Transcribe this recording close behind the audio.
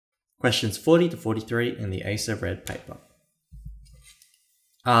questions 40 to 43 in the ACER red paper.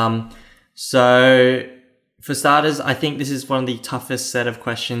 So for starters, I think this is one of the toughest set of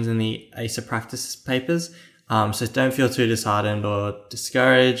questions in the ACER practice papers. So don't feel too disheartened or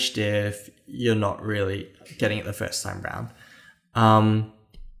discouraged if you're not really getting it the first time round.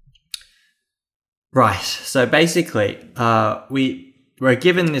 Right, so basically, we're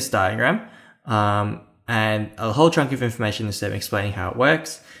given this diagram, and a whole chunk of information is them explaining how it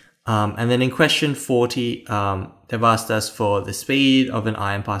works. And then in question 40, they've asked us for the speed of an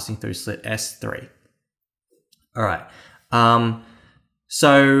ion passing through slit S3. All right.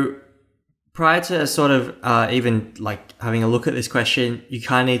 So prior to sort of even like having a look at this question, you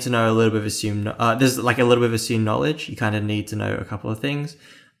kind of need to know a little bit of there's like a little bit of assumed knowledge. You kind of need to know a couple of things.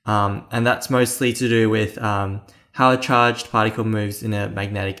 And that's mostly to do with how a charged particle moves in a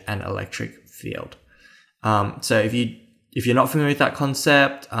magnetic and electric field. So if you're not familiar with that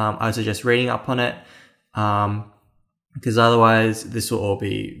concept, I would suggest reading up on it, because otherwise this will all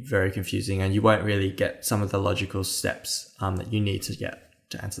be very confusing and you won't really get some of the logical steps that you need to get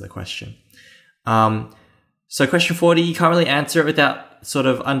to answer the question. So question 40, you can't really answer it without sort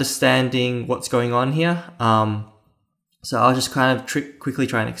of understanding what's going on here. So I'll just kind of quickly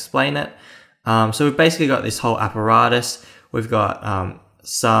try and explain it. So we've basically got this whole apparatus. We've got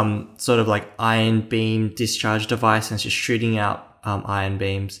some sort of like ion beam discharge device, and it's just shooting out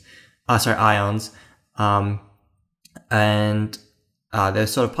ions. And they're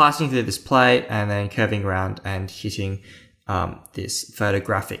sort of passing through this plate and then curving around and hitting this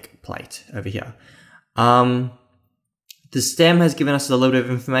photographic plate over here. The stem has given us a little bit of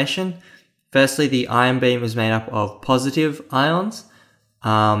information. Firstly, the ion beam is made up of positive ions.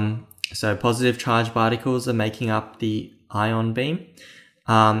 So positive charged particles are making up the ion beam.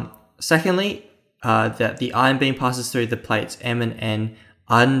 Secondly, that the ion beam passes through the plates M and N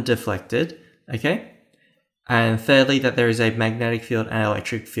undeflected, okay? And thirdly, that there is a magnetic field and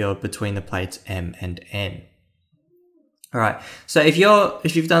electric field between the plates M and N. All right, so if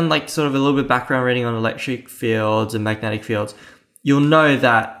you've done like sort of a little bit of background reading on electric fields and magnetic fields, you'll know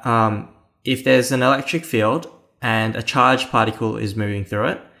that if there's an electric field and a charged particle is moving through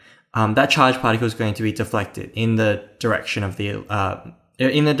it, that charged particle is going to be deflected in the direction of the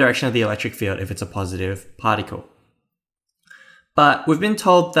electric field if it's a positive particle. But we've been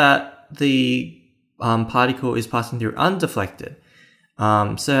told that the particle is passing through undeflected.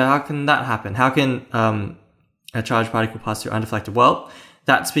 So how can that happen? How can a charged particle pass through undeflected? Well,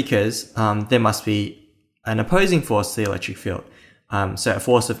 that's because there must be an opposing force to the electric field. So a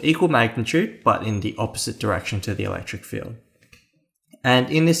force of equal magnitude, but in the opposite direction to the electric field.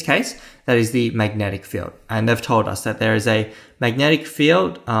 And in this case, that is the magnetic field. And they've told us that there is a magnetic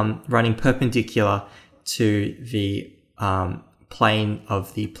field running perpendicular to the plane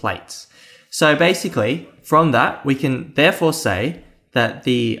of the plates. So basically, from that, we can therefore say that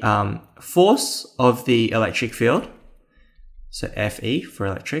the force of the electric field, so Fe for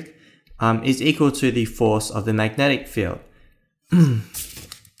electric, is equal to the force of the magnetic field.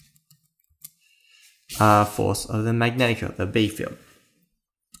 Force of the magnetic field, the B field.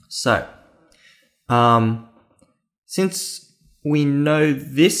 So, since we know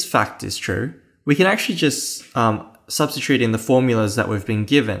this fact is true, we can actually just substitute in the formulas that we've been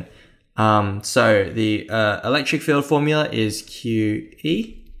given. So the electric field formula is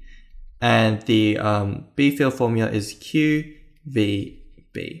QE, and the B field formula is QVB.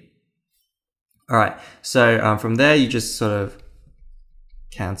 All right, so from there you just sort of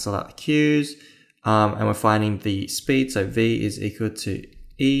cancel out the Q's, and we're finding the speed. So V is equal to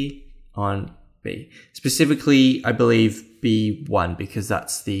E on B. Specifically, I believe B1, because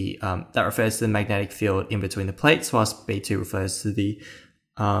that's the that refers to the magnetic field in between the plates, whilst B2 refers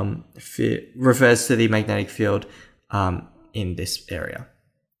to the magnetic field in this area.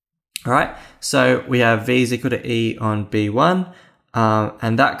 All right, so we have V is equal to E on B1,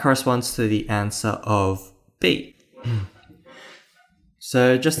 and that corresponds to the answer of B.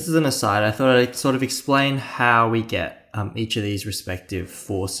 So just as an aside, I thought I'd sort of explain how we get each of these respective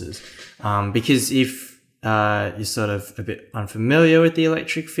forces, because if you're sort of a bit unfamiliar with the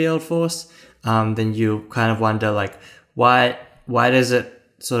electric field force, then you kind of wonder like why does it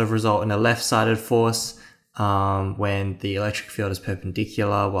sort of result in a left-sided force when the electric field is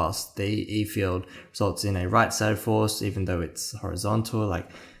perpendicular, whilst the E field results in a right-sided force even though it's horizontal. Like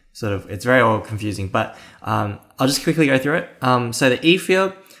sort of, it's very all confusing, but I'll just quickly go through it. So the E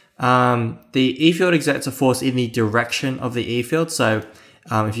field exerts a force in the direction of the E field. So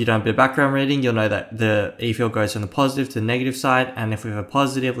if you've done a bit of background reading, you'll know that the E field goes from the positive to the negative side, and if we have a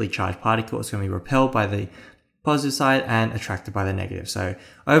positively charged particle, it's going to be repelled by the positive side and attracted by the negative. So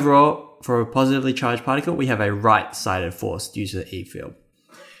overall, for a positively charged particle, we have a right-sided force due to the E field.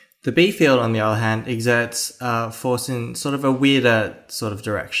 The B field, on the other hand, exerts force in sort of a weirder sort of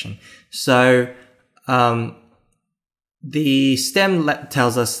direction. So the stem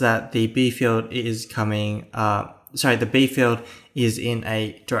tells us that the B field is coming, the B field is in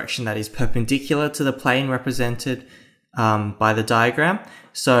a direction that is perpendicular to the plane represented by the diagram.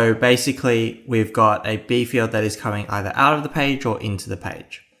 So basically, we've got a B field that is coming either out of the page or into the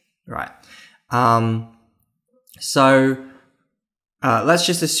page, right? Let's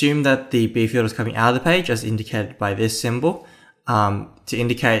just assume that the B field is coming out of the page as indicated by this symbol. To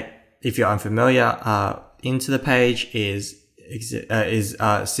indicate, if you're unfamiliar, into the page is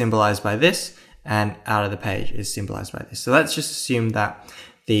symbolized by this, and out of the page is symbolized by this. So let's just assume that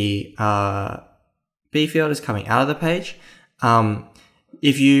the B field is coming out of the page.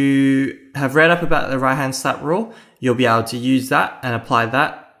 If you have read up about the right-hand slap rule, you'll be able to use that and apply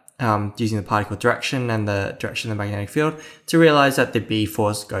that using the particle direction and the direction of the magnetic field to realize that the B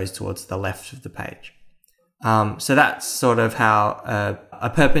force goes towards the left of the page. So that's sort of how a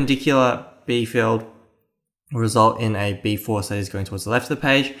perpendicular B field will result in a B force that is going towards the left of the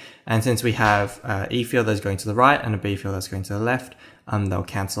page. And since we have E field that's going to the right and a B field that's going to the left, they'll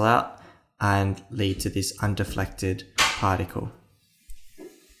cancel out and lead to this undeflected particle.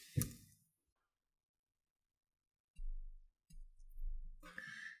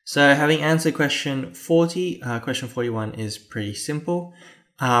 So having answered question 40, question 41 is pretty simple.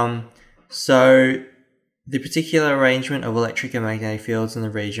 So the particular arrangement of electric and magnetic fields in the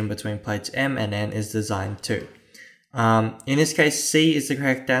region between plates M and N is designed to. In this case, C is the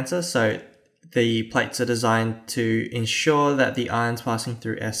correct answer. So the plates are designed to ensure that the ions passing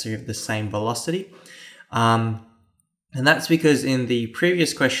through S have the same velocity. And that's because in the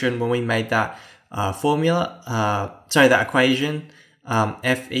previous question, when we made that that equation,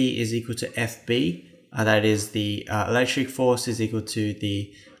 Fe is equal to Fb, that is the electric force is equal to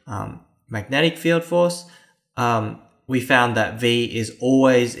the magnetic field force, we found that V is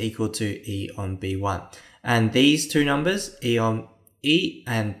always equal to E on B1. And these two numbers, E on E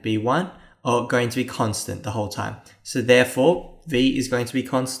and B1, are going to be constant the whole time. So therefore, V is going to be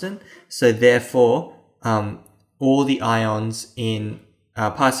constant. So therefore, all the ions in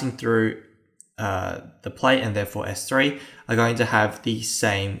passing through the plate, and therefore S3, are going to have the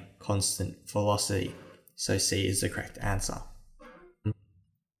same constant velocity. So C is the correct answer.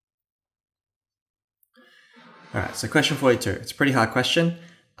 Alright, so question 42. It's a pretty hard question.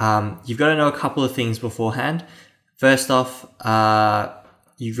 You've got to know a couple of things beforehand. First off,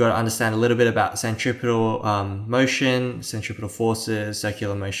 you've got to understand a little bit about centripetal motion, centripetal forces,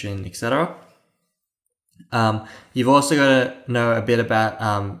 circular motion, etc. You've also got to know a bit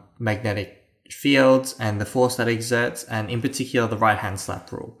about magnetic fields and the force that exerts, and in particular the right-hand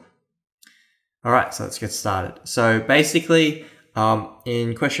slap rule. Alright, so let's get started. So basically,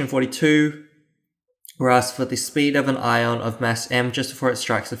 in question 42, we're asked for the speed of an ion of mass m just before it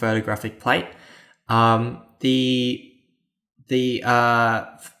strikes the photographic plate. The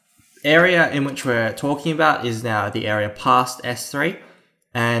area in which we're talking about is now the area past S3.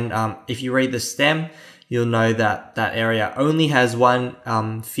 And if you read the stem, you'll know that that area only has one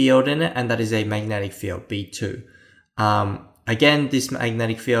field in it, and that is a magnetic field, B2. Again, this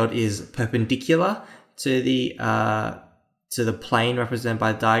magnetic field is perpendicular to the plane represented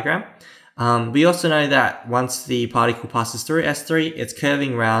by the diagram. We also know that once the particle passes through S3, it's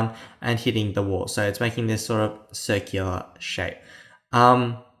curving around and hitting the wall. So it's making this sort of circular shape.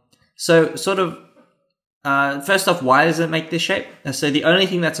 First off, why does it make this shape? So the only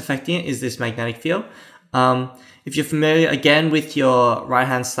thing that's affecting it is this magnetic field. If you're familiar again with your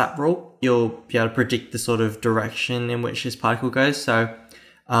right-hand slap rule, you'll be able to predict the sort of direction in which this particle goes. So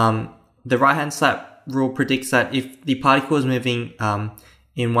the right-hand slap rule predicts that if the particle is moving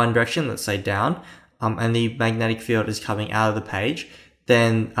in one direction, let's say down, and the magnetic field is coming out of the page,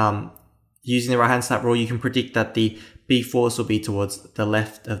 then using the right-hand slap rule, you can predict that the B force will be towards the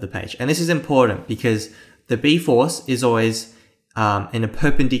left of the page. And this is important because the B force is always in a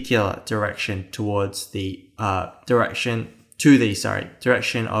perpendicular direction towards the direction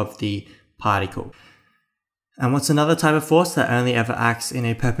of the particle. And what's another type of force that only ever acts in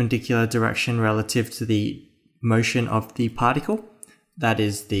a perpendicular direction relative to the motion of the particle? That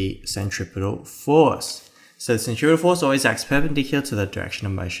is the centripetal force. So the centripetal force always acts perpendicular to the direction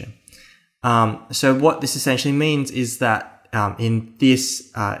of motion. So what this essentially means is that in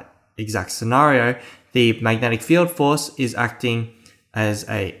this exact scenario, the magnetic field force is acting as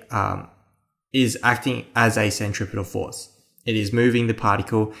a centripetal force. It is moving the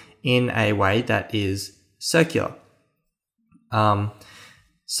particle in a way that is circular.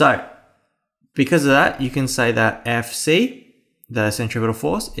 So because of that, you can say that Fc, the centripetal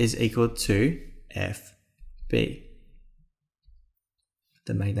force, is equal to Fb,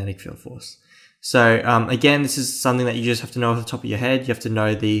 the magnetic field force. So again, this is something that you just have to know off the top of your head. You have to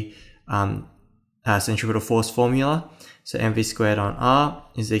know the centripetal force formula. So mv squared on r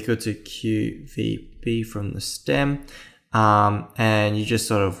is equal to qvb from the stem. And you just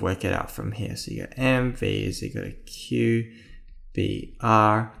sort of work it out from here. So you get mv is equal to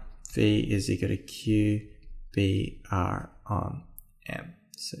qbr, v is equal to qbr on m.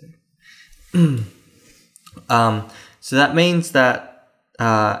 So, so that means that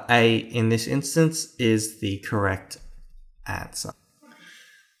A in this instance is the correct answer.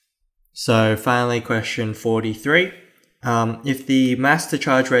 So finally, question 43. If the mass to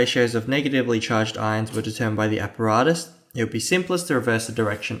charge ratios of negatively charged ions were determined by the apparatus, it would be simplest to reverse the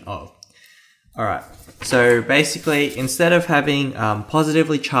direction of. Alright, so basically, instead of having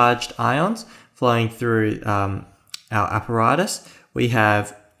positively charged ions flowing through our apparatus, we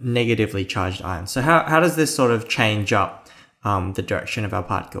have negatively charged ions. So how does this sort of change up the direction of our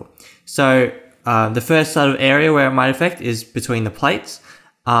particle? So the first sort of area where it might affect is between the plates.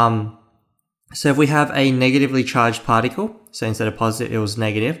 So if we have a negatively charged particle, so instead of positive, it was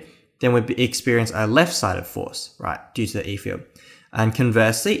negative, then we'd experience a left-sided force, right, due to the E field. And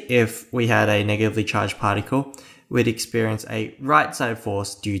conversely, if we had a negatively charged particle, we'd experience a right-sided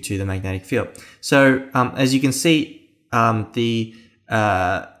force due to the magnetic field. So as you can see, the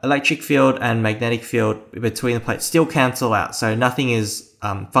electric field and magnetic field between the plates still cancel out. So nothing is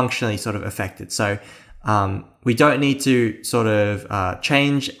functionally sort of affected. So we don't need to sort of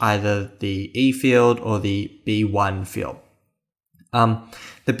change either the E field or the B1 field.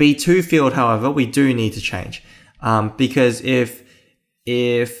 The B2 field, however, we do need to change because if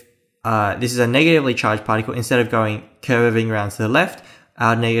this is a negatively charged particle, instead of curving around to the left,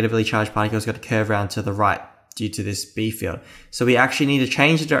 our negatively charged particle has got to curve around to the right due to this B field. So we actually need to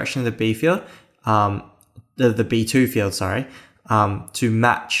change the direction of the B field, the B2 field, sorry, to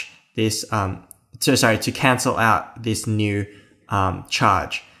match this, to cancel out this new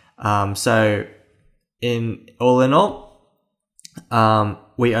charge. So all in all,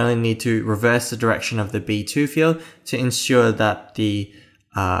 we only need to reverse the direction of the B2 field to ensure that the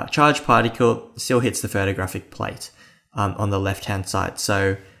charged particle still hits the photographic plate on the left-hand side.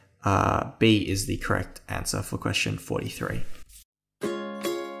 So B is the correct answer for question 43.